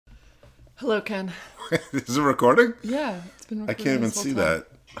Hello, Ken. Is it recording? Yeah, it's been I recording can't even this whole see time. that.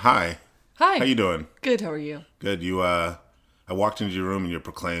 Hi. Hi. How you doing? Good, how are you? Good. I walked into your room and you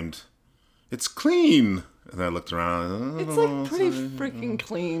proclaimed, "It's clean." And I looked around. It's like pretty freaking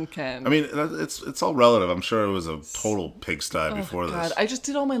clean, Ken. I mean, it's all relative. I'm sure it was a total pigsty before God, this. I just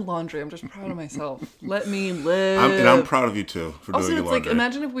did all my laundry. I'm just proud of myself. Let me live. I'm proud of you too for also, doing your it's like, laundry.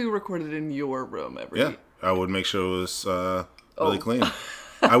 imagine if we recorded in your room Yeah, I would make sure it was really Oh. clean.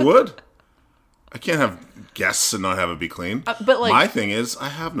 I would. I can't have guests and not have it be clean. But, like- my thing is, I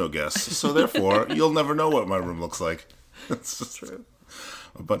have no guests, so therefore, you'll never know what my room looks like. It's just True.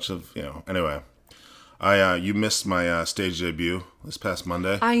 a bunch of Anyway, you missed my stage debut this past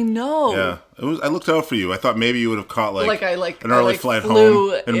Monday. I know. Yeah, it was. I looked out for you. I thought maybe you would have caught an I early flight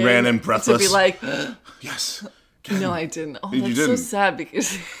flew home and ran in breathless. To be like, Yes. no, I didn't. Oh, You that's didn't? so sad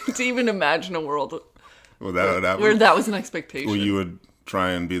because to even imagine a world Well, that where would, that was an expectation. where you would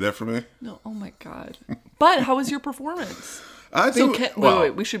try and be there for me. No, oh my God. But how was your performance? I So think. Ken, well,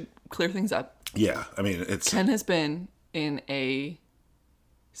 wait, we should clear things up. Yeah, I mean, it's Ken has been in a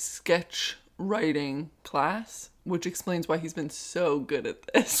sketch writing class, which explains why he's been so good at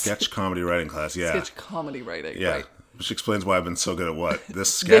this. sketch comedy writing class. Yeah, Sketch comedy writing, yeah. right? Which explains why I've been so good at what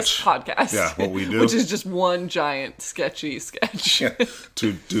this sketch. This podcast. Yeah, what we do. Which is just one giant sketchy sketch.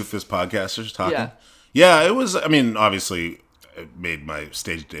 Two doofus podcasters talking. Yeah. Yeah, it was. I mean, obviously, it made my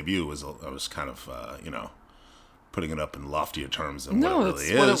stage debut. I was kind of, putting it up in loftier terms than No, what it that's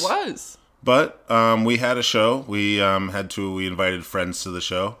really what is. it was. But we had a show. We invited friends to the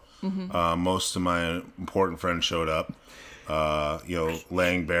show. Mm-hmm. Most of my important friends showed up.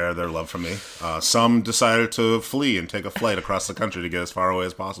 Laying bare their love for me. Some decided to flee and take a flight across the country to get as far away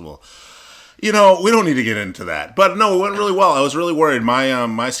as possible. We don't need to get into that. But no, it went really well. I was really worried.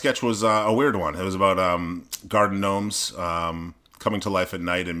 My sketch was a weird one. It was about garden gnomes coming to life at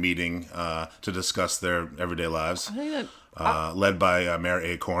night and meeting to discuss their everyday lives. I think Led by Mayor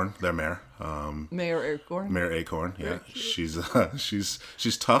Acorn, their mayor. Mayor Acorn. Mayor Acorn, yeah. She's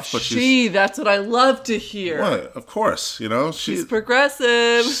tough, but That's what I love to hear. what? Of course, She's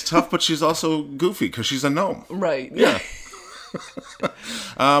progressive. she's tough, but she's also goofy because she's a gnome. Right. Yeah.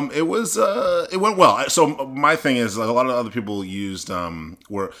 It went well. So my thing is, like, a lot of other people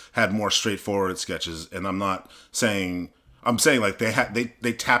had more straightforward sketches, and I'm saying like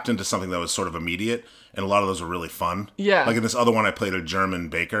they tapped into something that was sort of immediate, and a lot of those were really fun. Yeah. Like in this other one, I played a German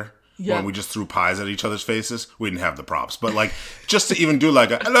baker. Yeah. When we just threw pies at each other's faces. We didn't have the props, but like just to even do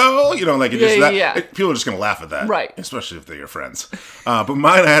like a hello, people are just gonna laugh at that, Right. Especially if they're your friends. But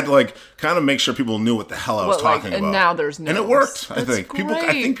mine, I had to like kind of make sure people knew what the hell I was talking and about. now there's and it gnomes. worked. I That's think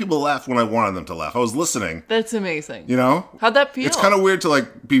great. people laughed when I wanted them to laugh. I was listening. That's amazing. How'd that feel? It's kind of weird to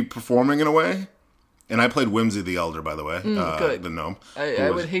like be performing in a way. And I played Whimsy the Elder, by the way, good. the gnome. I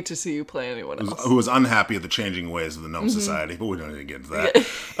would hate to see you play anyone else. Who was unhappy at the changing ways of the Gnome Society, but we don't need to get into that.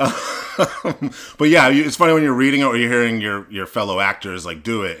 But yeah, it's funny when you're reading it or you're hearing your fellow actors like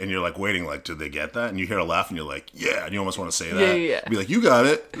do it, and you're like waiting, like, did they get that? And you hear a laugh, and you're like, yeah, and you almost want to say that. Yeah. Be like, you got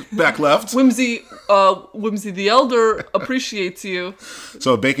it, back left. Whimsy the Elder appreciates you.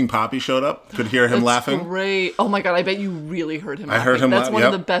 So Baking Poppy showed up, could hear him laughing. Great. Oh my God, I bet you really heard him laughing. heard him That's laugh, one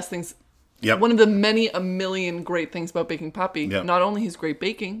yep. of the best things. Yep. One of the a million great things about Baking Poppy. Yep. Not only his great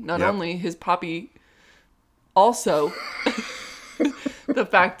baking, not Yep. only his poppy, also the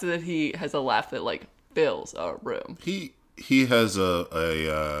fact that he has a laugh that like fills a room. He has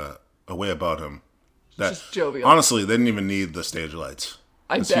a way about him that Just jovial. honestly, they didn't even need the stage lights.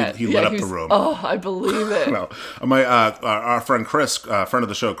 I 'Cause bet. he lit up the was- room. Oh, I believe it. No, our friend Chris, friend of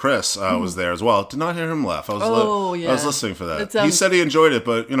the show, Chris, was there as well. Did not hear him laugh. I was Oh, I yeah. was listening for that. That He sounds- said he enjoyed it,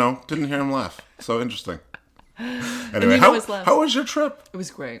 but didn't hear him laugh. So interesting. Anyway, his laugh. how was your trip? It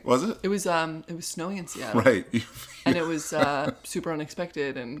was great. Was it? It was snowy in Seattle. Right. And it was super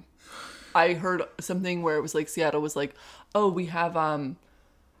unexpected, and I heard something where it was like Seattle was like, oh, we have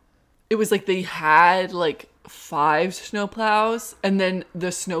it was like they had like 5 snowplows, and then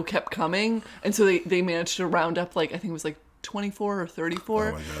the snow kept coming, and so they managed to round up like I think it was like 24 or 34.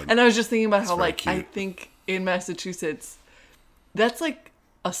 Oh my God. And I was just thinking about how very like I cute. think in Massachusetts that's like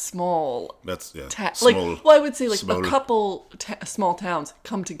a small That's well, I would say like small- a couple small towns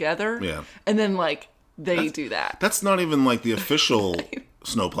come together, Yeah. and then like they do that. That's not even like the official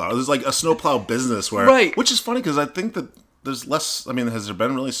snowplow. There's like a snowplow business where, Right. Which is funny because I think that there's less. I mean, has there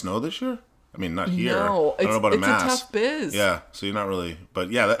been really snow this year? I mean, not here. No, I don't know about it's a Mass. tough biz. Yeah, so you're not really.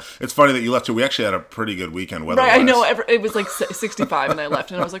 But yeah, it's funny that you left too. We actually had a pretty good weekend weather. Right, I know. It was like 65, and I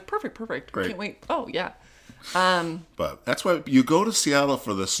left, and I was like, perfect. Great. Can't wait. Oh yeah. But that's why you go to Seattle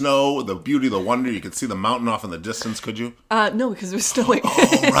for the snow, the beauty, the wonder. You could see the mountain off in the distance. Could you? No, because it was snowing.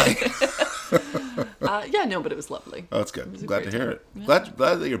 Oh, right. Yeah, no, but it was lovely. Oh, that's good. was a Glad to great hear time. it.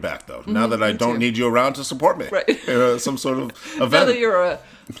 Glad that you're back, though. Now that I don't too. need you around to support me. Right. Some sort of Now event. that you're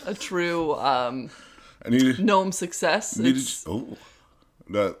a true I need, gnome success, need it's, oh,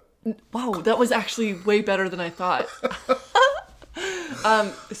 that, wow, that was actually way better than I thought.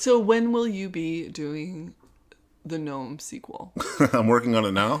 So when will you be doing the gnome sequel? I'm working on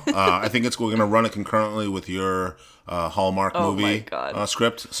it now. I think we're going to run it concurrently with your Hallmark Oh my movie God.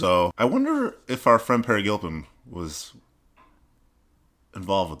 script. So I wonder if our friend Perry Gilpin was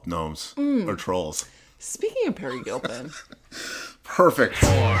involved with gnomes or trolls. Speaking of Perry Gilpin, Perfect.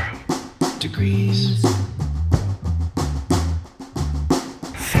 4 degrees. 3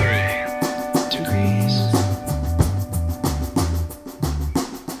 degrees.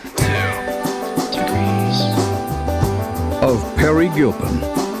 2 degrees. Of Perry Gilpin.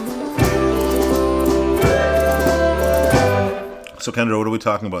 So, Kendra, what are we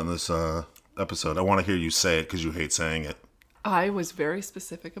talking about in this episode? I want to hear you say it because you hate saying it. I was very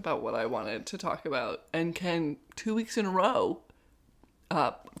specific about what I wanted to talk about, and Ken, 2 weeks in a row,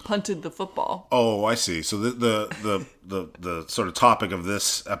 punted the football. Oh, I see. So the sort of topic of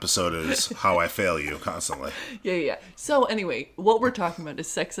this episode is how I fail you constantly. Yeah. So anyway, what we're talking about is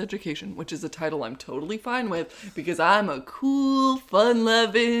sex education, which is a title I'm totally fine with because I'm a cool,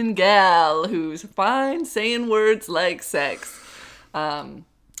 fun-loving gal who's fine saying words like sex.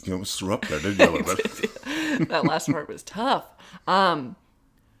 You almost threw up there, didn't you? A little bit? That last part was tough.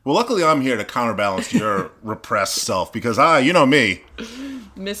 Well, luckily I'm here to counterbalance your repressed self because you know me,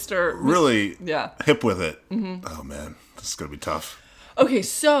 really Yeah. hip with it. Oh man, this is gonna be tough. Okay,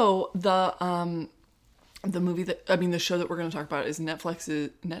 so the show that we're going to talk about is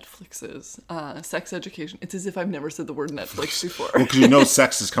Netflix's Sex Education. It's as if I've never said the word Netflix before. Well, because you know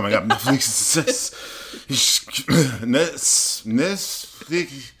sex is coming up. Netflix, sex.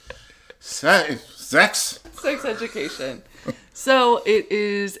 Sex Education. So it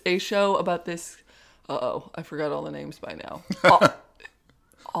is a show about this. I forgot all the names by now.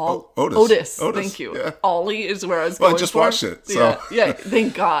 Otis. Thank you. Yeah. Ollie is where I was Well, going. I just for. watched it. So. Yeah.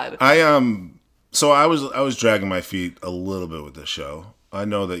 Thank God. So I was dragging my feet a little bit with this show. I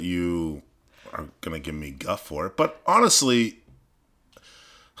know that you are gonna give me guff for it, but honestly,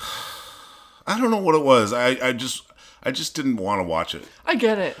 I don't know what it was. I just didn't want to watch it. I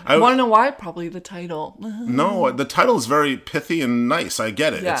get it. Want to know why? Probably the title. No, the title is very pithy and nice. I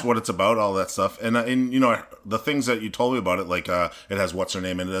get it. Yeah. It's what it's about, all that stuff. And you know the things that you told me about it, like it has what's her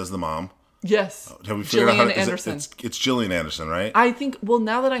name in it as the mom. Yes. Have we figured out Gillian how to, Anderson. It's Gillian Anderson, right? I think. Well,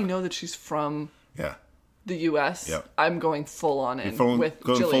 now that I know that she's from Yeah. the U.S., Yep. I'm going full on in with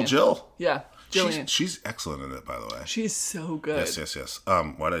Going Gillian. full Jill. Yeah, Gillian. She's excellent in it, by the way. She's so good. Yes.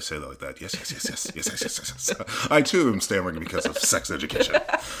 Why did I say that like that? Yes. I too am stammering because of sex education.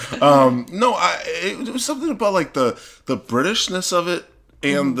 No, it was something about like the Britishness of it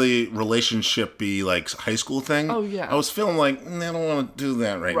and the relationship be like high school thing. Oh, yeah. I was feeling like I don't want to do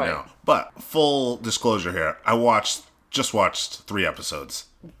that right Right. now. But full disclosure here, I just watched 3 episodes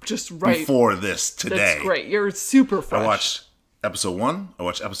Just right. before this today. That's great. You're super fresh. I watched episode 1, I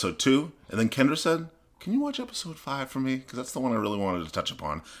watched episode 2, and then Kendra said, "Can you watch episode 5 for me? Because that's the one I really wanted to touch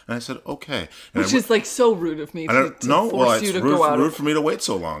upon." And I said, "Okay." And Which is like so rude of me to force you to go out. Rude for me to wait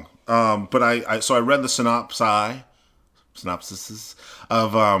so long. But I read the synopsises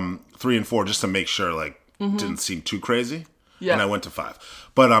of 3 and 4 just to make sure didn't seem too crazy. Yeah. And I went to 5.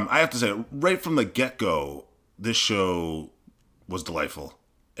 But I have to say, right from the get-go, this show was delightful.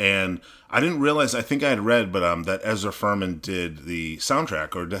 And I didn't realize, I think I had read, but that Ezra Furman did the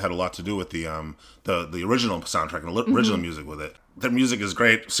soundtrack, or had a lot to do with the original soundtrack and original music with it. Their music is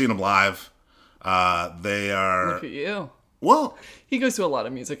great. Seen them live. They are... Look at you. Well, He goes to a lot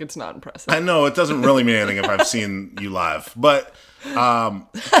of music. It's not impressive. I know it doesn't really mean anything if I've seen you live, but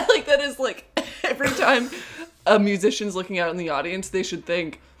Like that is like every time a musician's looking out in the audience, they should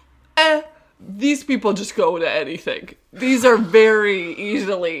think, these people just go to anything. These are very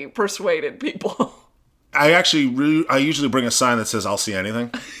easily persuaded people. I usually bring a sign that says "I'll see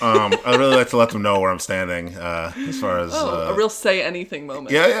anything." I really like to let them know where I'm standing as far as A real say anything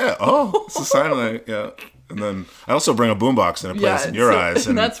moment. yeah. Oh, it's a sign yeah. And then I also bring a boombox and it plays in your eyes,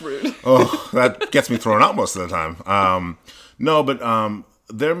 and that's rude. Oh, that gets me thrown out most of the time. No, but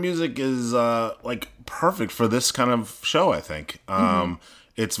their music is like perfect for this kind of show, I think.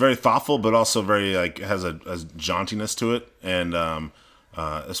 It's very thoughtful, but also very has a jauntiness to it, and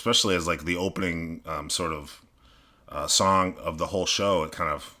especially as like the opening sort of song of the whole show, it kind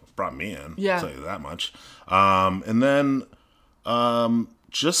of brought me in. Yeah. I'll tell you that much. And then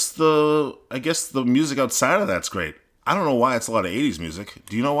just the music outside of that's great. I don't know why it's a lot of 80s music.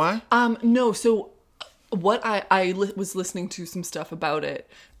 Do you know why? No, so what was listening to some stuff about it,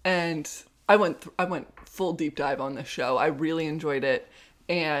 and I went full deep dive on this show. I really enjoyed it,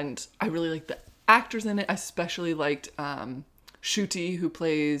 and I really liked the actors in it. I especially liked Shuti, who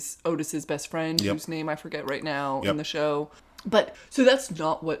plays Otis's best friend, whose name I forget right now in the show. But so that's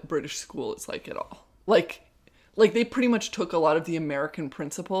not what British school is like at all. Like they pretty much took a lot of the American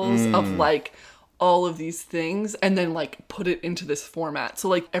principles of like all of these things and then like put it into this format. So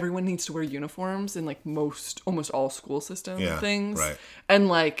like everyone needs to wear uniforms in like almost all school system things. Right. And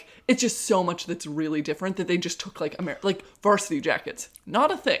like it's just so much that's really different that they just took like like varsity jackets.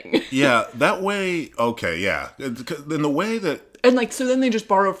 Not a thing. Yeah, that way, okay, yeah. In the way that... And like so then they just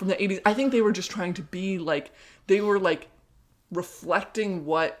borrowed from the 80s. I think they were just trying to be like, they were like reflecting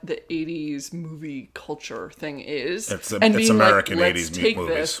what the 80s movie culture thing is. It's and being American like, 80s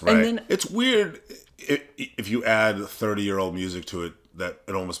movies, this, right? And then, it's weird if you add 30-year-old music to it, that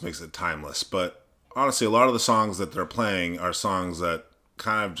it almost makes it timeless. But honestly, a lot of the songs that they're playing are songs that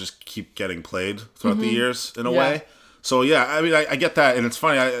kind of just keep getting played throughout the years in a way. So yeah, I mean, I get that, and it's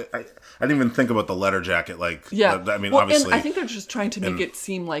funny. I didn't even think about the letter jacket. Like, I mean, obviously, and I think they're just trying to make it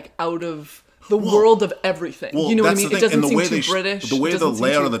seem like out of the world of everything. You know what I mean? It doesn't seem too British. The way the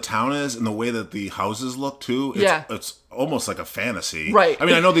layout of the town is, and the way that the houses look too, it's almost like a fantasy. Right. I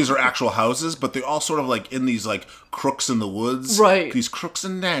mean, I know these are actual houses, but they all sort of like in these like crooks in the woods. Right. These crooks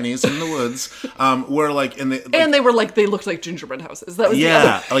and nannies in the woods, where like in the... Like, and they looked like gingerbread houses. That was the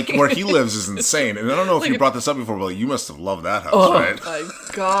other like where he lives is insane. And I don't know if you brought this up before, but like, you must have loved that house, right? Oh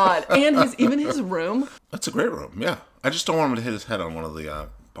my God. And even his room. That's a great room, yeah. I just don't want him to hit his head on one of the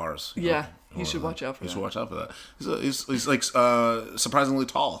bars. Yeah. He should watch out for that. He should watch out for that. He's like surprisingly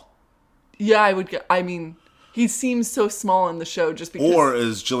tall. Yeah, I mean, he seems so small in the show just because... Or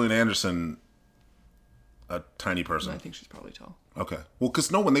is Gillian Anderson a tiny person? I think she's probably tall. Okay. Well, because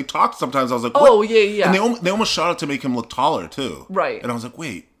when they talked sometimes, I was like, what? Oh, yeah. And they almost shot it to make him look taller, too. Right. And I was like,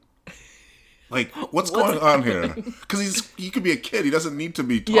 wait. Like, what's going on here? Because he could be a kid. He doesn't need to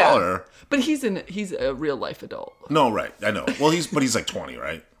be taller. Yeah. But he's a real life adult. No, right. I know. Well, he's like 20,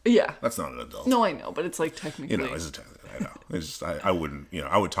 right? Yeah. That's not an adult. No, I know, but it's like technically... I know. It's just, I wouldn't,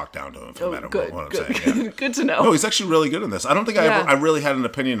 I would talk down to him for the matter of what I'm saying. Yeah. Good to know. No, he's actually really good in this. I don't think I really had an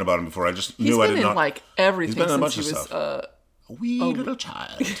opinion about him before. I just knew I did not. He's been in like everything he's been in a since bunch he of was stuff. A wee little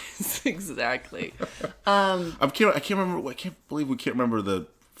child. Exactly. I can't believe we can't remember the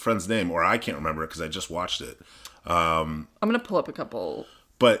friend's name, or I can't remember it because I just watched it. I'm going to pull up a couple.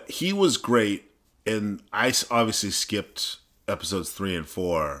 But he was great, and I obviously skipped episodes 3 and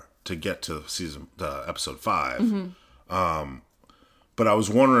 4 to get to episode 5. Mm-hmm. But I was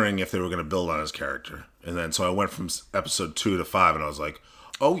wondering if they were going to build on his character. And then so I went from episode 2 to 5, and I was like,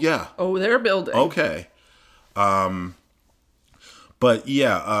 oh, yeah. Oh, they're building. Okay. But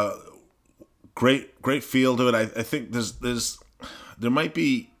yeah, great feel to it. I think there might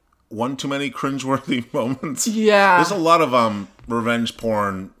be one too many cringeworthy moments. Yeah. There's a lot of revenge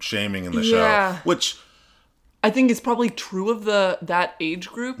porn shaming in the show, which I think is probably true of that age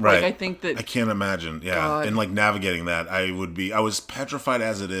group. Right. Like I think that I can't imagine. Yeah. God. And like navigating that, I was petrified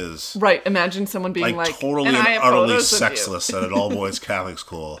as it is. Right. Imagine someone being like totally and utterly sexless at an all boys Catholic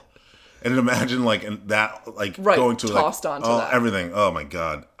school. And imagine like that, like going to tossed onto that. Everything. Oh my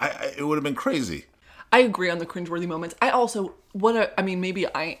God. It would have been crazy. I agree on the cringeworthy moments. I also, maybe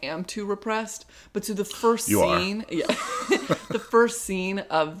I am too repressed, but so the first scene, the first scene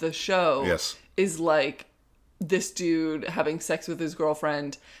of the show is like this dude having sex with his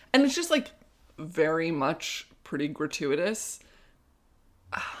girlfriend, and it's just like very much pretty gratuitous.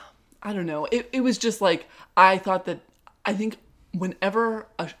 I don't know. It was just like, I think whenever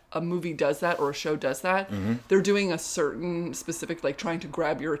a movie does that or a show does that, they're doing a certain specific, like trying to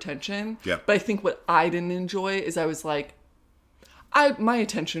grab your attention. Yeah. But I think what I didn't enjoy is I was like, my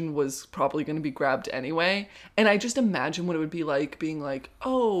attention was probably going to be grabbed anyway. And I just imagine what it would be like being like,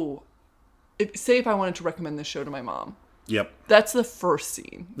 oh, if I wanted to recommend this show to my mom. Yep. That's the first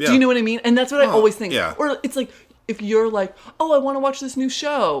scene. Yeah. Do you know what I mean? And that's what I always think. Yeah. Or it's like, if you're like, oh, I want to watch this new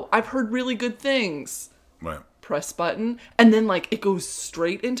show. I've heard really good things. Right. Press button, and then like it goes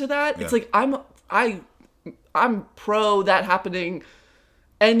straight into that. It's like I'm pro that happening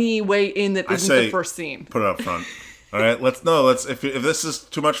any way in that isn't the first scene. Put it up front. All right, let's if this is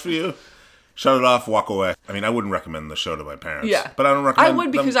too much for you, shut it off, walk away. I mean, I wouldn't recommend the show to my parents. Yeah, but I don't recommend. I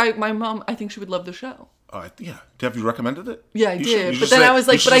would because my mom, I think she would love the show. Yeah. Have you recommended it? Yeah, I did. But then I was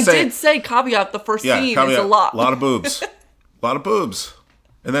like, but I did say caveat. The first scene is a lot. A lot of boobs. A lot of boobs.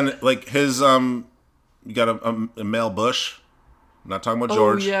 And then like his you got a male Bush. I'm not talking about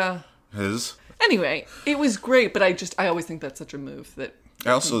George. Oh, yeah. His. Anyway, it was great, but I always think that's such a move that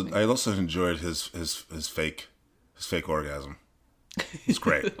I also enjoyed his fake orgasm. It's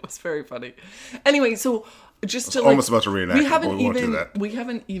great. it was very funny. Anyway, so just to almost about to reenact we it, haven't but we won't do even that. we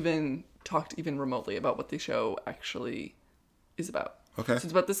haven't even talked even remotely about what the show actually is about. Okay. So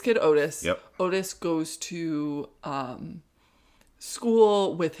it's about this kid Otis. Yep. Otis goes to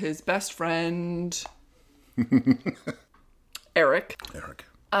school with his best friend Eric.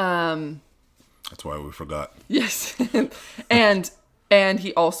 That's why we forgot. Yes. and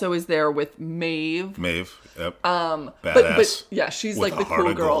he also is there with Maeve. Yep. But Badass. yeah, she's with like a the heart cool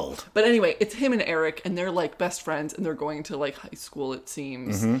of girl. gold. But anyway, it's him and Eric, and they're like best friends, and they're going to like high school, it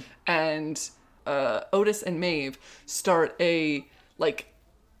seems. Mm-hmm. And Otis and Maeve start a like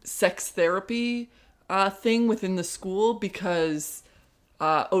sex therapy thing within the school because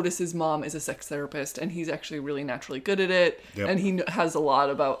Otis's mom is a sex therapist, and he's actually really naturally good at it. Yep. And he has a lot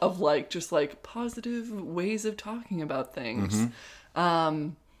of like just like positive ways of talking about things.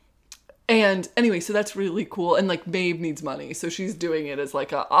 And anyway, so that's really cool. And like Maeve needs money, so she's doing it as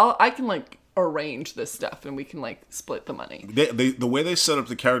like I can like arrange this stuff, and we can like split the money. The way they set up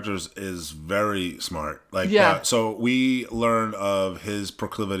the characters is very smart. Like, Yeah. So we learn of his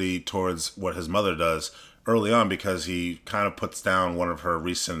proclivity towards what his mother does early on because he kind of puts down one of her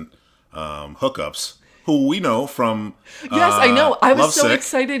recent hookups, who we know from. Yes, I know. I was so Lovesick.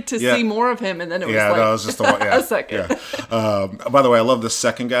 excited to Yeah. see more of him, and then it was Yeah, like that was just the one. Yeah, a second. Yeah. By the way, I love the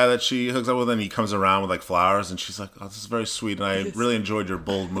second guy that she hooks up with, and he comes around with like flowers, and she's like, "Oh, this is very sweet, and I really enjoyed your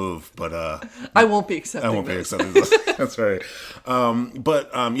bold move, but I won't be accepting. I won't be this. accepting this." That's right.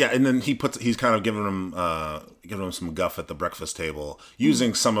 Yeah, and then he's kind of giving him some guff at the breakfast table,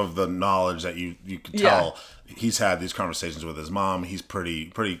 using some of the knowledge that you could tell he's had these conversations with his mom. He's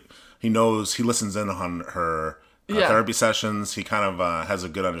pretty. He knows. He listens in on her. Therapy sessions. He kind of has a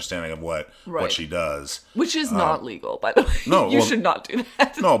good understanding of what she does. Which is not legal, by the way. No, you well- should not do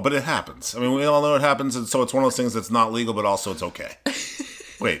that. No, but it happens. I mean, we all know it happens, and so it's one of those things that's not legal, but also it's okay.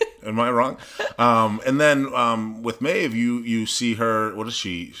 Wait, am I wrong? And then with Maeve, you see her. What is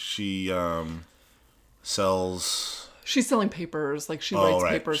she? She sells. She's selling papers. Like she writes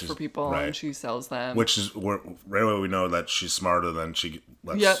right. papers She's- for people, right. and she sells them. Which is right away we know that she's smarter than she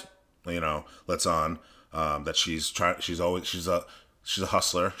lets. Yep. Lets on. That she's a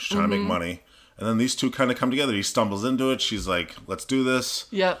hustler. She's trying to make money. And then these two kind of come together. He stumbles into it. She's like, "Let's do this."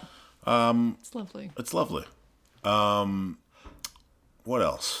 Yep. It's lovely. It's lovely. What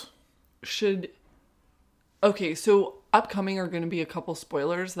else? Okay, so upcoming are going to be a couple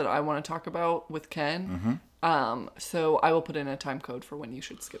spoilers that I want to talk about with Ken. So I will put in a time code for when you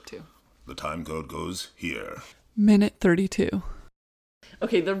should skip to. The time code goes here. Minute 32.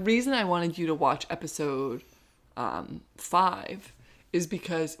 Okay, the reason I wanted you to watch episode 5 is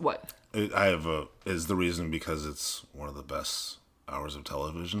because what? Is the reason because it's one of the best hours of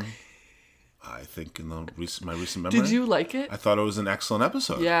television, I think, in my recent memory. Did you like it? I thought it was an excellent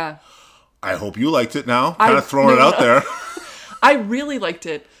episode. Yeah. I hope you liked it now. Kind of throwing it out there. I really liked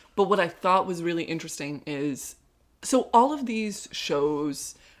it, but what I thought was really interesting is, so all of these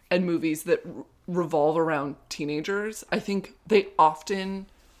shows and movies that revolve around teenagers, I think they often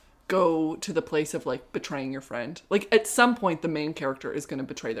go to the place of like betraying your friend. Like at some point the main character is going to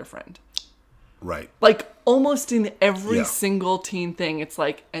betray their friend. Right. Like almost in every Yeah. single teen thing, it's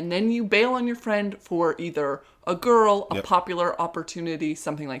like, and then you bail on your friend for either a girl, a Yep. popular opportunity,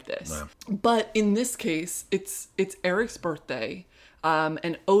 something like this. Yeah. But in this case, it's Eric's birthday,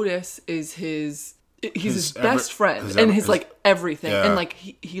 and Otis is his best friend and his like everything. Yeah. And like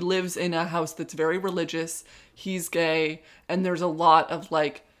he lives in a house that's very religious. He's gay, and there's a lot of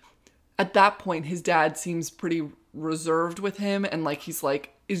like, at that point, his dad seems pretty reserved with him, and like he's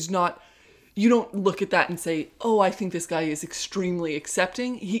like is not. You don't look at that and say, "Oh, I think this guy is extremely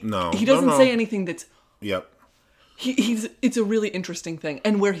accepting." He doesn't No. say anything that's. Yep. He's. It's a really interesting thing,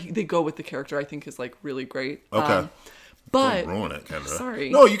 and where they go with the character, I think, is like really great. Okay. But Don't ruin it, Kendra. Sorry.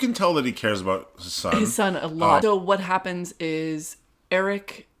 No, you can tell that he cares about his son. his son a lot. So what happens is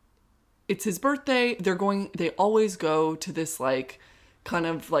Eric. It's his birthday. They always go to this like, kind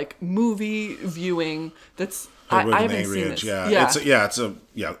of like movie viewing. That's I haven't Angry seen Inch, this. It's a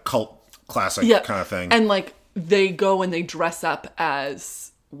cult classic kind of thing. And like they go and they dress up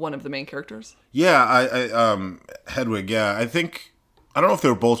as one of the main characters. Yeah, I Hedwig. Yeah, I think I don't know if they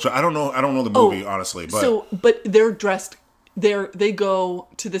were both. I don't know the movie honestly, but but they're dressed. They go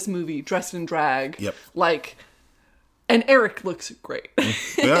to this movie dressed in drag. Yep. Like, and Eric looks great.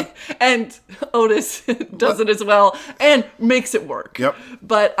 yeah, And Otis does it as well and makes it work. Yep.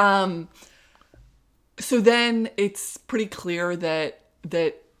 But so then it's pretty clear that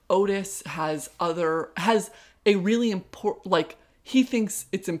Otis has a really important, like, he thinks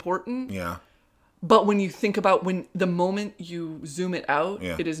it's important, Yeah. but when you think about when the moment you zoom it out,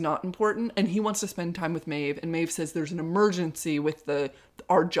 Yeah. it is not important. And he wants to spend time with Maeve, and Maeve says there's an emergency with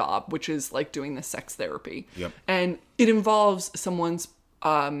our job, which is like doing the sex therapy. Yep. And it involves someone's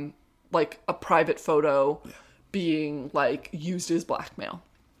like a private photo being like used as blackmail.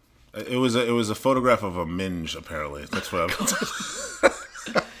 It was a photograph of a minge, apparently. That's what I'm...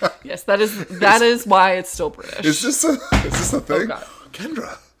 Yes, that is why it's still British. Is this a thing? God.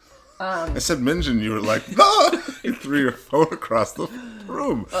 Kendra. I said minge and you were like, ah! You threw your phone across the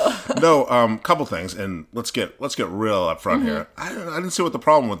room. No, couple things, and let's get real up front here. I didn't see what the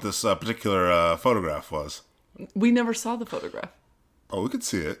problem with this particular photograph was. We never saw the photograph. Oh, we could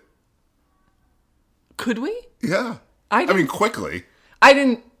see it. Could we? Yeah. I mean, quickly. I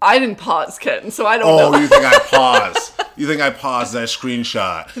didn't pause, Ken, so I don't know. Oh, you think I paused? You think I paused and I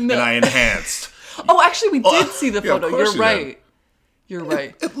screenshot and I enhanced? Oh, actually, we did see the yeah, of photo. course You're you right. did. You're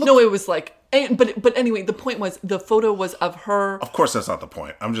right. No, it was like, but anyway, the point was the photo was of her. Of course, that's not the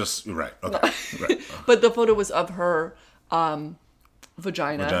point. I'm just you're right. Okay, right. But the photo was of her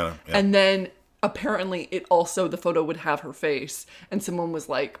vagina, yeah. and then apparently the photo would have her face, and someone was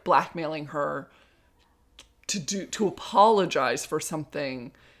like blackmailing her to apologize for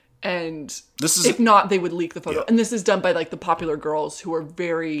something. And if not, they would leak the photo. Yeah. And this is done by like the popular girls who are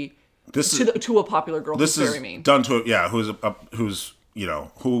very to a popular girl who's very mean. Done to who's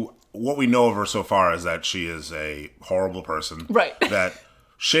who what we know of her so far is that she is a horrible person, Right. That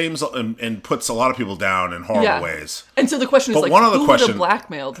shames and puts a lot of people down in horrible ways. And so the question is But like, one other who question, would have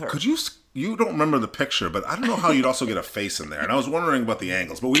blackmailed her? Could you don't remember the picture, but I don't know how you'd also get a face in there. And I was wondering about the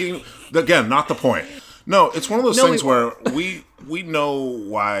angles, but again, not the point. No, it's one of those things where we know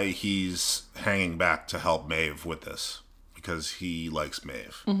why he's hanging back to help Maeve with this because he likes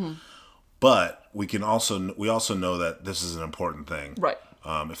Maeve. Mm-hmm. But we also know that this is an important thing, Right.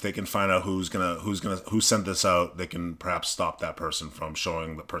 If they can find out who sent this out, they can perhaps stop that person from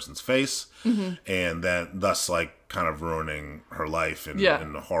showing the person's face, and then thus like kind of ruining her life in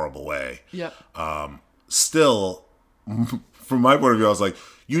a horrible way. Yeah. Still, from my point of view, I was like,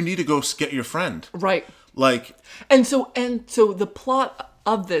 you need to go get your friend. Right. Like, and so the plot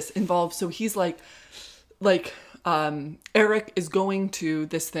of this involves, so he's like Eric is going to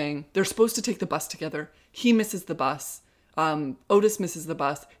this thing. They're supposed to take the bus together. He misses the bus. Otis misses the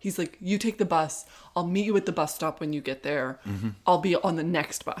bus. He's like, you take the bus. I'll meet you at the bus stop when you get there. I'll be on the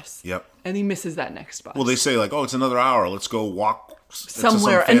next bus. Yep. And he misses that next bus. Well, they say like, oh, it's another hour. Let's go walk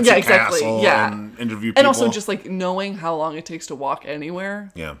somewhere. To some fancy Exactly. castle Yeah. and interview people. And also just like knowing how long it takes to walk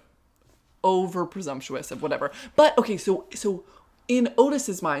anywhere. Yeah. Over presumptuous of whatever. But okay, so in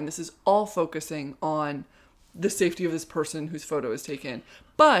Otis's mind, this is all focusing on the safety of this person whose photo is taken.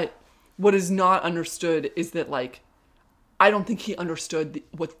 But what is not understood is that like I don't think he understood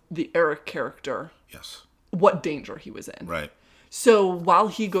what the Eric character, Yes. what danger he was in. Right. So while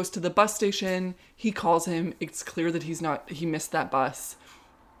he goes to the bus station, he calls him. It's clear that he missed that bus.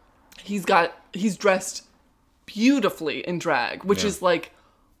 He's dressed beautifully in drag, which is like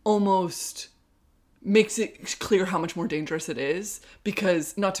almost makes it clear how much more dangerous it is,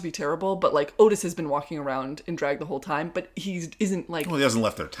 because not to be terrible, but like Otis has been walking around in drag the whole time, but he isn't like, Well, he hasn't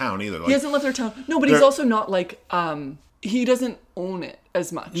left their town either. Like, he hasn't left their town. No, but he's also not like, he doesn't own it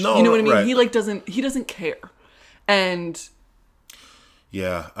as much. No, you know what I mean? right. He doesn't care. And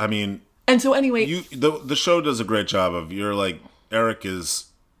yeah, I mean, and so anyway, the show does a great job of you're like Eric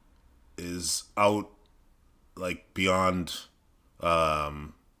is out like beyond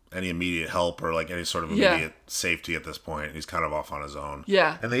any immediate help or like any sort of immediate safety at this point. He's kind of off on his own.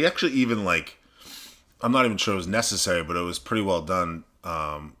 Yeah. And they actually even like, I'm not even sure it was necessary, but it was pretty well done.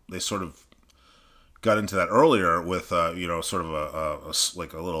 They sort of got into that earlier with sort of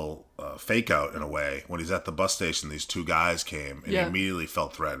a little fake out in a way. When he's at the bus station, these two guys came and he immediately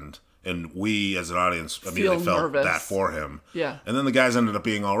felt threatened. And we, as an audience, immediately felt nervous. that for him. Yeah. And then the guys ended up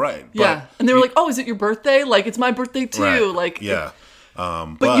being all right. Yeah. And they were like, oh, is it your birthday? Like, it's my birthday too. Right. Like, yeah.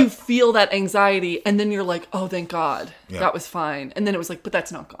 But you feel that anxiety, and then you're like, oh, thank God. Yeah. That was fine. And then it was like, but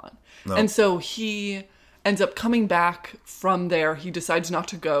that's not gone. No. And so he ends up coming back from there. He decides not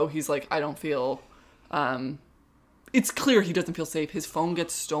to go. He's like, I don't feel... it's clear he doesn't feel safe. His phone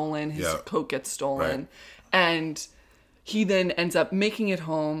gets stolen. His coat gets stolen. Right. And he then ends up making it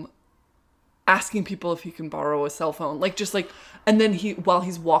home, asking people if he can borrow a cell phone. Like, just like... And then while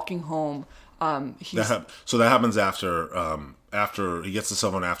he's walking home... So that happens after he gets the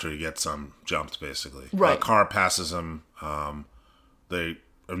cell phone after he gets jumped, basically. Right. A car passes him.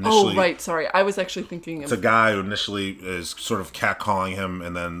 initially. Oh, right. Sorry. I was actually thinking It's of... a guy who initially is sort of catcalling him,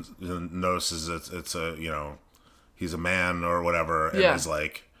 and then notices it's a he's a man or whatever, and Yeah. is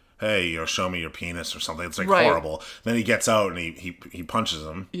like, "Hey, show me your penis" or something. It's like Right. horrible. Then he gets out and he punches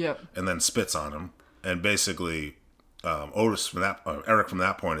him, Yep. and then spits on him, and basically, Eric from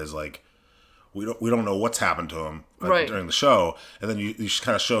that point is like, we don't know what's happened to him Right. during the show, and then you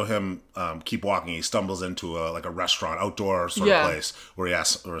kind of show him keep walking. He stumbles into a restaurant, outdoor sort Yeah. of place where he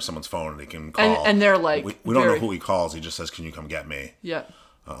asks for someone's phone and he can call. And they're like... we don't know very- who he calls. He just says, "Can you come get me?" Yeah.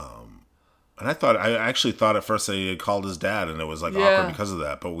 And I actually thought at first that he had called his dad, and it was like Yeah. awkward because of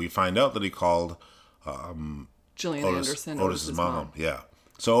that. But we find out that he called Gillian Anderson. Otis's mom. Yeah.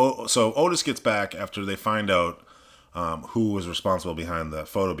 So Otis gets back after they find out who was responsible behind the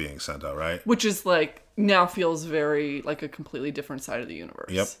photo being sent out, right? Which is like, now feels very like a completely different side of the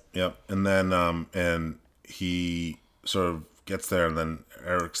universe. Yep. And then and he sort of gets there, and then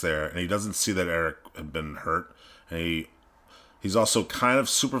Eric's there, and he doesn't see that Eric had been hurt, and he's also kind of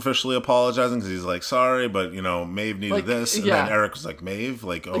superficially apologizing because he's like, "Sorry, but Maeve needed Like, this," and yeah. then Eric was like, "Maeve,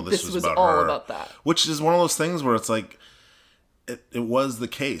 like, oh, Like, this this was was about all her," about that. which is one of those things where it's like, it was the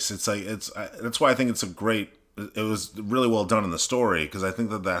case. It's like that's why I think it's a great. It was really well done in the story, because I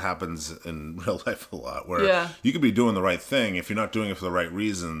think that happens in real life a lot, where Yeah. you could be doing the right thing. If you're not doing it for the right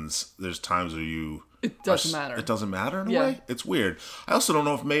reasons, there's times where It doesn't matter. It doesn't matter in a Yeah. way. It's weird. I also don't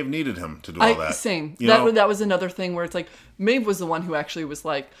know if Maeve needed him to do all that. Same. You know? That was another thing where it's like, Maeve was the one who actually was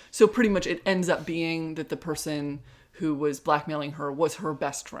like, so pretty much it ends up being that the person who was blackmailing her was her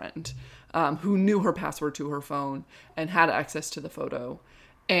best friend, who knew her password to her phone and had access to the photo.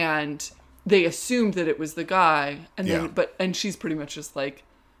 And they assumed that it was the guy, and then Yeah. and she's pretty much just like,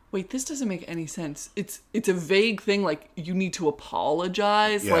 wait, this doesn't make any sense. It's a vague thing, like you need to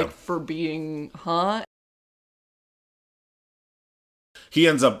apologize, Yeah. like for being, He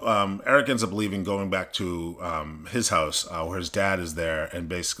ends up, Eric ends up leaving, going back to his house where his dad is there, and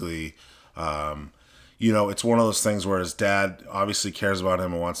basically, it's one of those things where his dad obviously cares about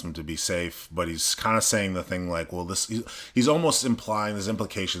him and wants him to be safe, but he's kind of saying the thing like, well, he's almost implying, there's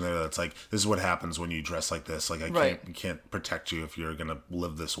implication there that's like, this is what happens when you dress like this. Like, I can't protect you if you're going to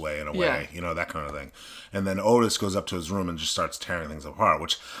live this way in a way, that kind of thing. And then Otis goes up to his room and just starts tearing things apart,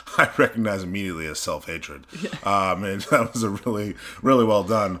 which I recognize immediately as self-hatred. And that was a really, really well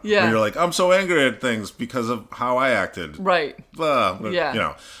done. Yeah. Where you're like, I'm so angry at things because of how I acted. right.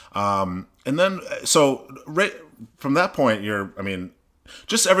 Yeah. And then, so right from that point,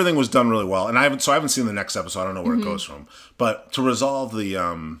 just everything was done really well. And I haven't seen the next episode. I don't know where it goes from. But to resolve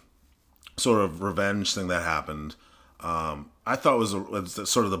the sort of revenge thing that happened, I thought was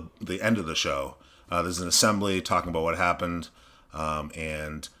sort of the end of the show. There's an assembly talking about what happened,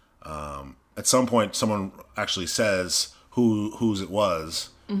 and at some point, someone actually says whose it was,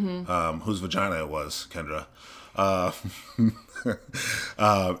 whose vagina it was, Kendra.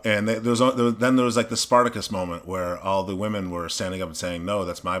 And then there was like the Spartacus moment where all the women were standing up and saying, "No,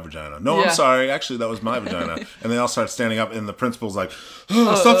 that's my vagina. No, Yeah. I'm sorry. Actually, that was my vagina." And they all start standing up, and the principal's like,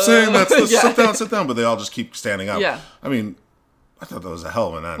 "Oh, stop saying that. Sit down." But they all just keep standing up. Yeah. I mean, I thought that was a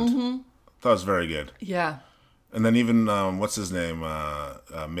hell of an end. I thought it was very good. Yeah. And then even what's his name?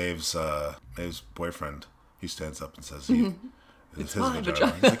 Maeve's boyfriend. He stands up and says, "It's his my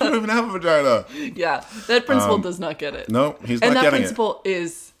vagina." He's like, "You don't even have a vagina." Yeah. That principal does not get it. No, he's And not that getting principal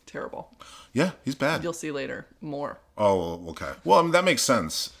is terrible. it. Yeah, he's bad. You'll see later more. Oh, okay. Well, I mean, that makes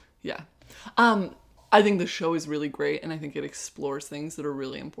sense. Yeah. I think the show is really great, and I think it explores things that are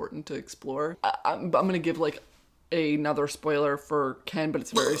really important to explore. I'm going to give like another spoiler for Ken, but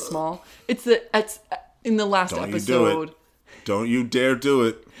it's very small. It's in the last Don't episode. you do it. Don't you dare do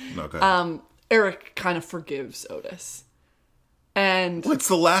it. Okay. Eric kind of forgives Otis. And It's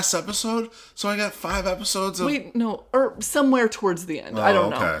the last episode? So I got 5 episodes of... wait, no, or somewhere towards the end. I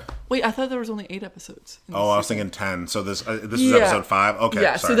don't know. okay. Wait, I thought there was only 8 episodes. in Oh, this I was season. thinking 10. So this is Yeah. episode 5? Okay,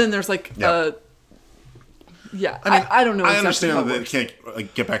 Yeah, sorry. so then there's like Yeah. yeah, I mean, I don't know. I exactly understand how that it they works. can't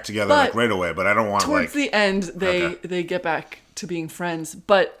like, get back together But like right away, but I don't want Towards the end, they get back to being friends.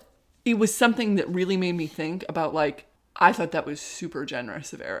 But it was something that really made me think about, like, I thought that was super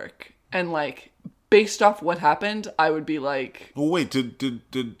generous of Eric. And, like, based off what happened, I would be like... Well, wait,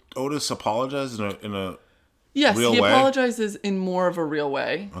 did Otis apologize in a Yes, real he way? apologizes in more of a real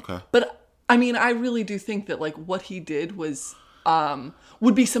way. Okay. But, I mean, I really do think that, like, what he did was...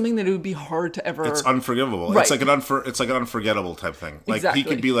 would be something that it would be hard to ever... It's unforgivable. Right. It's like an unforgettable type thing. Like Exactly. he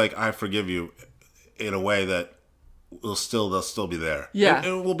could be like, "I forgive you," in a way that they'll still be there. Yeah. and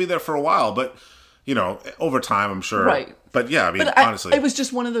it will be there for a while, but over time, I'm sure. Right. But yeah, I mean, But honestly, it was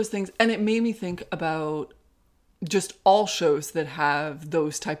just one of those things, and it made me think about just all shows that have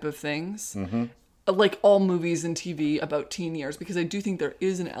those type of things, like all movies and TV about teen years, because I do think there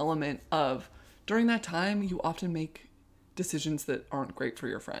is an element of during that time you often make decisions that aren't great for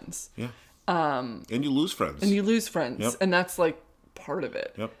your friends. Yeah. And you lose friends. And you lose friends. Yep. And that's like part of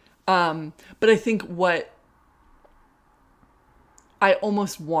it. Yep. But I think what I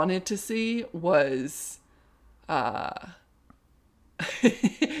almost wanted to see was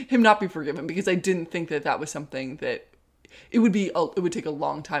him not be forgiven, because I didn't think that was something that it would take a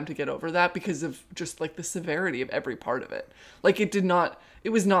long time to get over that, because of just like the severity of every part of it. Like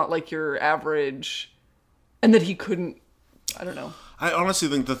it was not like your average, and that he couldn't, I don't know. I honestly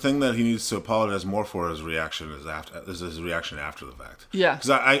think the thing that he needs to apologize more for his reaction is his reaction after the fact. Yeah.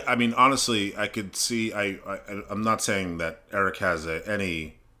 Because I mean, honestly, I could see. I'm not saying that Eric has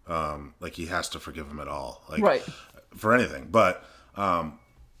any like he has to forgive him at all, like right, for anything. But I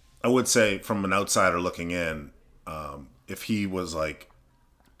would say from an outsider looking in, if he was like,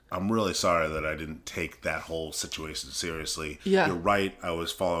 I'm really sorry that I didn't take that whole situation seriously. Yeah. You're right. I was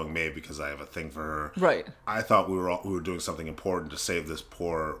following Maeve because I have a thing for her. Right. I thought we were doing something important to save this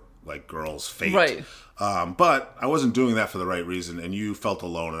poor like girl's fate. Right. But I wasn't doing that for the right reason, and you felt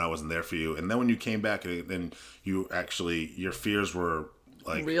alone, and I wasn't there for you. And then when you came back, and then you actually your fears were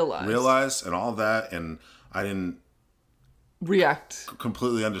like realized and all that, and I didn't react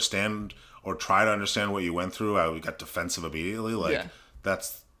completely understand or try to understand what you went through. I got defensive immediately. Like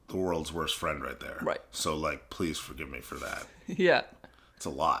that's the world's worst friend right there. Right. So, like, please forgive me for that. Yeah. It's a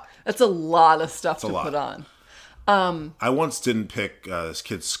lot. That's a lot of stuff to put on. I once didn't pick this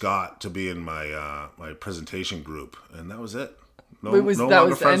kid Scott to be in my my presentation group, and that was it. No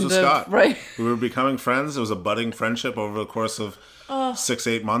longer friends with Scott. Right. We were becoming friends. It was a budding friendship over the course of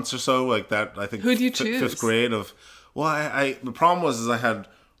 6-8 months or so, like that. I think. Who'd you choose? Fifth grade of. Well, I the problem was I had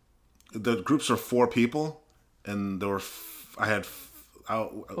the groups were 4 people, and so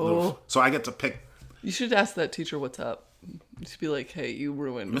I get to pick. You should ask that teacher what's up. You should be like, hey, you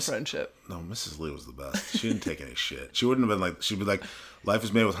ruined a friendship. No, Mrs. Lee was the best. She didn't take any shit. She wouldn't have been like, she'd be like, life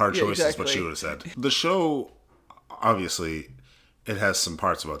is made with hard choices, exactly. but she would have said. The show, obviously, it has some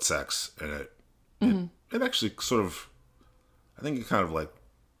parts about sex in it. It actually sort of, I think it kind of like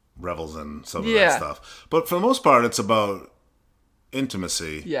revels in some of that stuff. But for the most part, it's about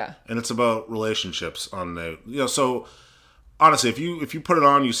intimacy. Yeah. And it's about relationships on the, so honestly, if you put it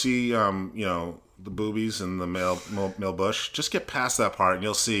on, you see, the boobies and the male bush. Just get past that part, and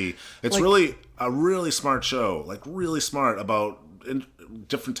you'll see it's like, really a really smart show. Like really smart about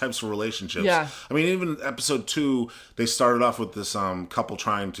different types of relationships. Yeah. I mean, even episode 2, they started off with this couple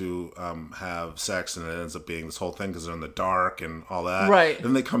trying to have sex, and it ends up being this whole thing because they're in the dark and all that. Right.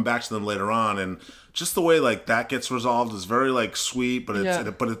 Then they come back to them later on, and just the way like that gets resolved is very like sweet,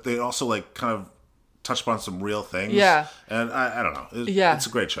 but they also like kind of touch upon some real things. Yeah. And I don't know. It's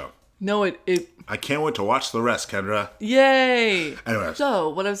a great show. No, it I can't wait to watch the rest, Kendra. Yay! Anyways. So,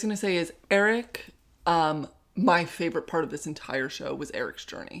 what I was going to say is Eric, my favorite part of this entire show was Eric's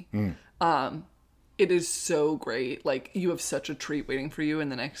journey. It is so great. Like, you have such a treat waiting for you in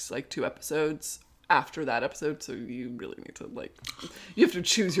the next, like, 2 episodes after that episode, so you really need to, like, you have to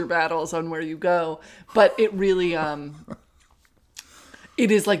choose your battles on where you go. But it really,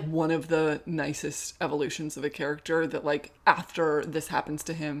 it is, like, one of the nicest evolutions of a character that, like, after this happens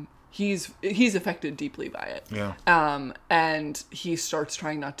to him, he's affected deeply by it. Yeah. And he starts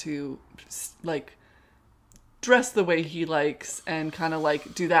trying not to like dress the way he likes and kind of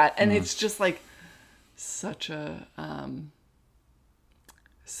like do that. And it's just like such a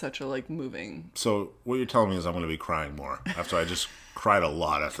like moving. So what you're telling me is I'm going to be crying more after I just cried a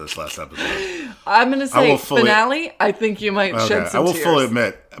lot after this last episode. I'm going to say finale. I think you might shed some tears. I will fully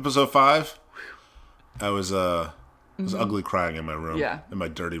admit, episode 5, I was ugly crying in my room. Yeah. In my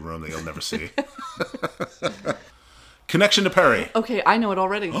dirty room that you'll never see. Connection to Perry. Okay, I know it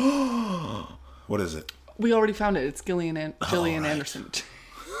already. What is it? We already found it. It's Gillian Anderson.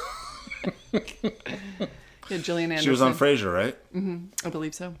 Yeah, Gillian Anderson. She was on Frasier, right? I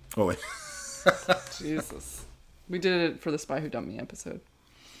believe so. Oh, wait. Jesus. We did it for the Spy Who Dumped Me episode,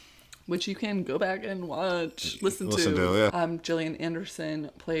 which you can go back and listen to. Yeah. Gillian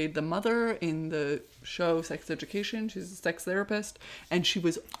Anderson played the mother in the show Sex Education. She's a sex therapist, and she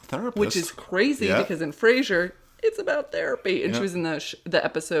was therapist, which is crazy because in Frasier it's about therapy, and she was in the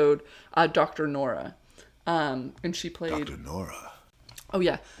episode Dr. Nora, and she played Dr. Nora. Oh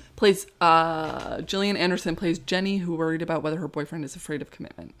yeah, plays Gillian Anderson plays Jenny, who worried about whether her boyfriend is afraid of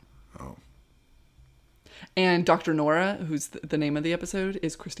commitment. Oh. And Dr. Nora, who's the name of the episode,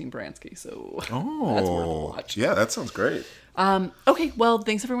 is Christine Baranski. So that's worth a watch. Yeah, that sounds great. Okay, well,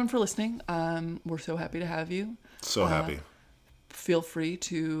 thanks everyone for listening. We're so happy to have you. So happy. Feel free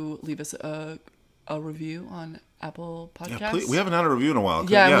to leave us a review on Apple Podcasts. Yeah, please, we haven't had a review in a while.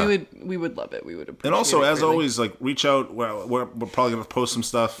 Yeah, we would love it. We would appreciate it. And also, as greatly. always, like reach out. We're probably going to post some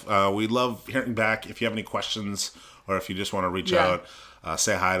stuff. We love hearing back. If you have any questions or if you just want to reach out,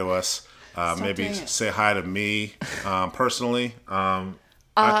 say hi to us. Maybe doing it. say hi to me personally. I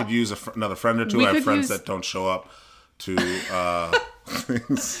could use another friend or two. we I have could friends use- that don't show up to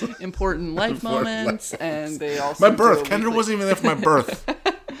things. important life moments, and they also My birth. Kendra wasn't even there for my birth.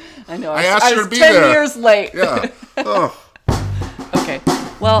 I know. I asked I her was to be 10 there. years late. Yeah. Oh. Okay.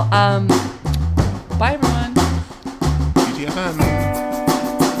 Well, bye everyone. GTFN.